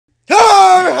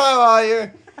are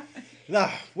you? No.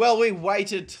 Well, we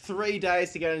waited 3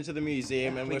 days to get into the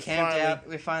museum, and We we're camped finally... out.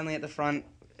 We're finally at the front,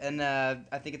 and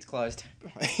I think it's closed.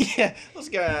 Yeah, let's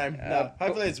go home. No,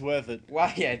 hopefully it's worth it.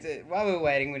 While we were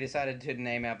waiting, we decided to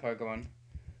name our Pokemon.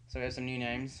 So we have some new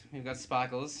names. We've got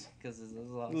Sparkles, because there's a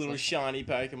lot. Little shiny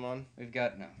Pokemon. We've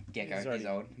got, Gecko, he's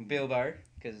old. Bilbo,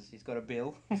 because he's got a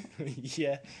bill.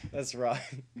 Yeah, that's right.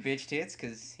 Bitch Tits,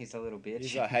 because he's a little bitch.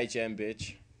 He's a HM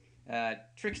bitch.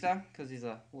 Trickster, because he's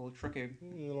a little tricky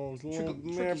Little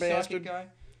psychic bastard. guy.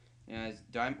 Yeah, he's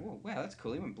Oh, wow, that's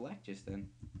cool. He went black just then.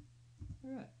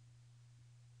 Look at that.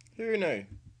 Who knew?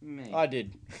 Me. I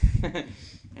did.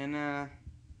 And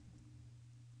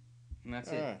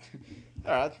that's it.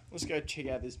 Alright, let's go check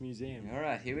out this museum.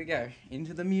 Alright, here we go.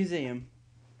 Into the museum.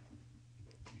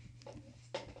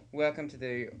 Welcome to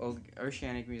the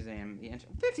Oceanic Museum. The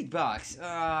 $50.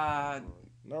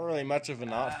 Not really much of an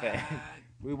art fan.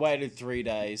 We waited 3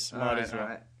 days. Might as well.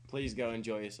 Alright. Please go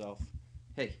enjoy yourself.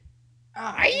 Hey.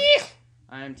 I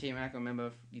am T Mac.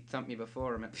 Remember, you thumped me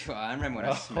before. I remember when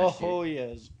I smashed you. Oh,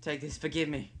 yes. Take this. Forgive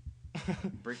me.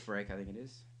 Brick break, I think it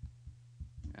is.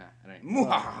 I don't.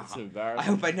 That's embarrassing. I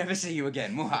hope I never see you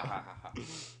again.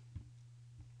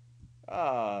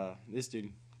 This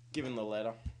dude. Given the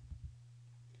letter.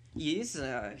 Yes,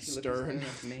 if you Stern. look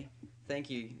at me. Thank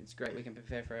you. It's great we can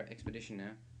prepare for our expedition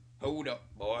now. Hold up,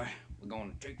 boy. We're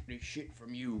going to take this shit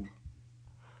from you.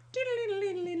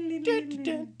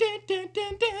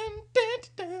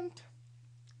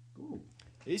 Ooh.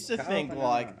 I used to think,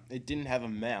 like, it didn't have a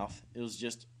mouth. It was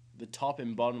just the top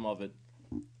and bottom of it.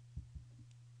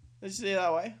 Did you see it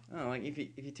that way? Oh, like if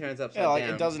you turn it upside Yeah, like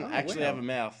down. it doesn't actually have a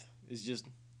mouth. It's just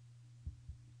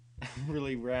a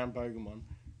really round Pokemon.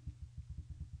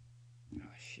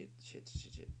 Oh, shit.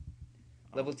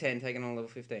 Level 10 taking on level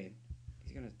 15.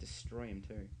 He's going to destroy him,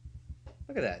 too.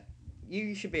 Look at that.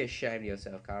 You should be ashamed of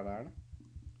yourself, Caravana.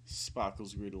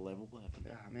 Sparkles grew to level 11.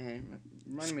 Oh, man.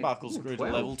 Sparkles grew to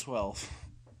level 12.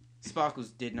 Sparkles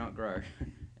did not grow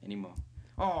anymore.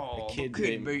 Oh, the kid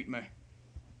beat me.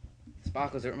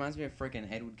 Sparkles, it reminds me of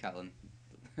freaking Edward Cullen.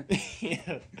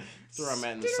 Yeah. Throw him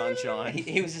out in the sunshine.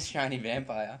 He was a shiny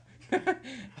vampire.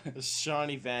 A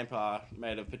shiny vampire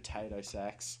made of potato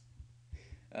sacks.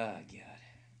 Oh, God.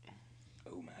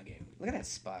 Oh, my God. Look at that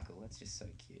Sparkle. That's just so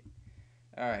cute.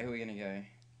 Alright, who are we going to go?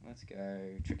 Let's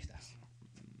go Trickster.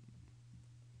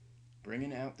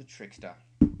 Bringing out the Trickster.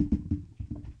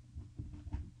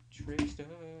 Trickster.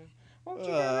 What you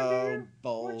gonna do?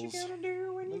 Balls. What you gonna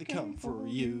do when they come for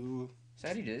you? So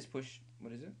how do you do this? Push,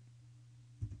 what is it?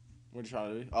 What are you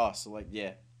trying to do? Oh, select,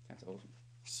 yeah. That's awesome.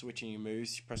 Switching your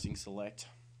moves, pressing select.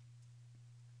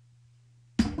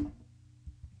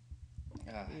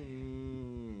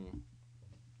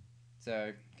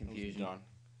 So, confusion. Done.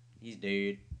 He's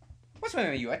dead. What's wrong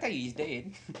with you? I tell you he's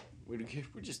dead. We're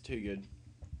just too good.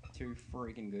 Too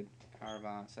freaking good.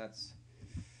 Caravan, so that's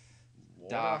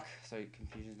Water. dark, so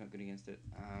confusion's not good against it.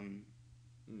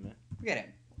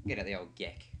 Get out the old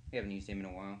Gek. We haven't used him in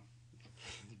a while.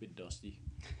 He's a bit dusty.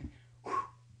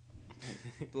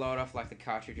 Blow it off like the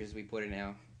cartridges we put in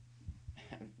our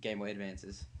Game Boy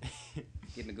Advances.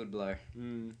 Give him a good blow.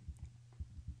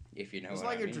 If you know It's what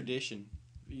like I a mean. tradition.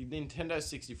 The Nintendo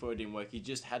 64 didn't work. You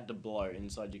just had to blow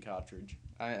inside your cartridge.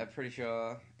 I'm pretty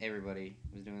sure everybody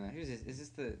was doing that. Who's this? Is this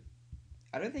the...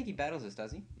 I don't think he battles us,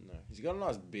 does he? No. He's got a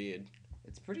nice beard.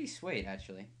 It's pretty sweet,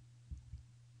 actually.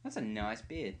 That's a nice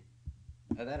beard.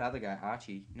 Oh, that other guy,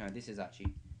 Archie. No, this is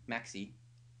Archie. Maxie.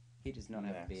 He does not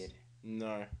have a beard.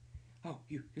 No. Oh,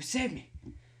 you saved me.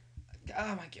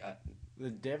 Oh, my God.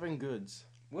 The Devon Goods.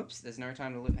 Whoops, there's no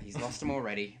time to look. He's lost him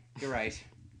already. Great.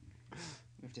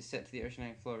 We have to set to the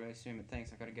oceanic floor very soon, but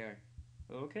thanks, I gotta go.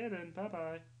 Okay then,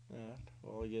 bye-bye.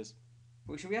 Well, I guess...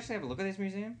 Well, should we actually have a look at this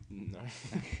museum? No.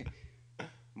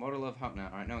 Model of Hop... No,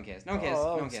 alright, no one cares. No one cares.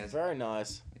 Oh, No one cares. Very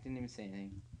nice. I didn't even see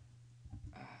anything.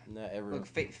 No, everyone... Look,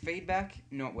 feedback,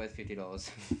 not worth $50.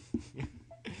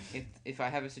 if I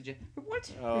have a suggestion...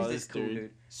 What? Oh, Who's this cool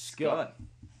dude? Scott.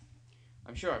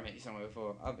 I'm sure I've met you somewhere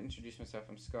before. I'll introduce myself.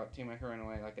 I'm Scott. Team Maker ran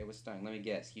away like they were stoned. Let me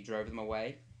guess. You drove them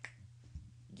away?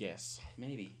 Yes.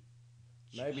 Maybe.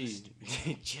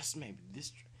 Just maybe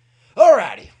this...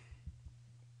 Alrighty.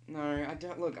 No, I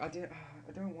don't... Look, I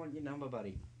don't want your number,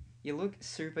 buddy. You look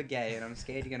super gay, and I'm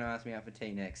scared you're going to ask me out for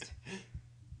tea next.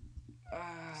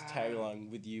 It's tag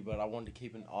along with you, but I want to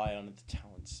keep an eye on the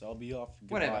talents, so I'll be off.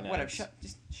 Whatever.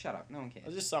 Just shut up. No one cares.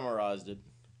 I just summarized it.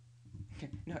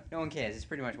 No one cares. It's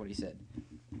pretty much what he said.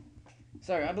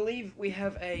 So, I believe we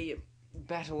have a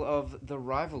battle of the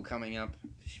rival coming up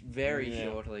very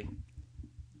shortly.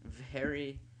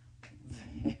 Very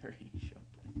shortly.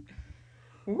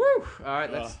 Woo!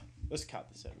 Alright, Let's cut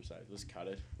this episode. Let's cut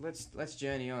it. Let's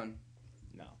journey on.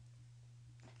 No.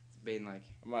 It's been like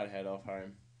I might head off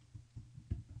home.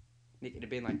 Nick. It'd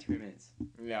been like 2 minutes.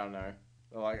 Yeah, I know.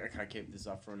 Like, I can't keep this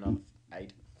up for another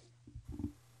 8.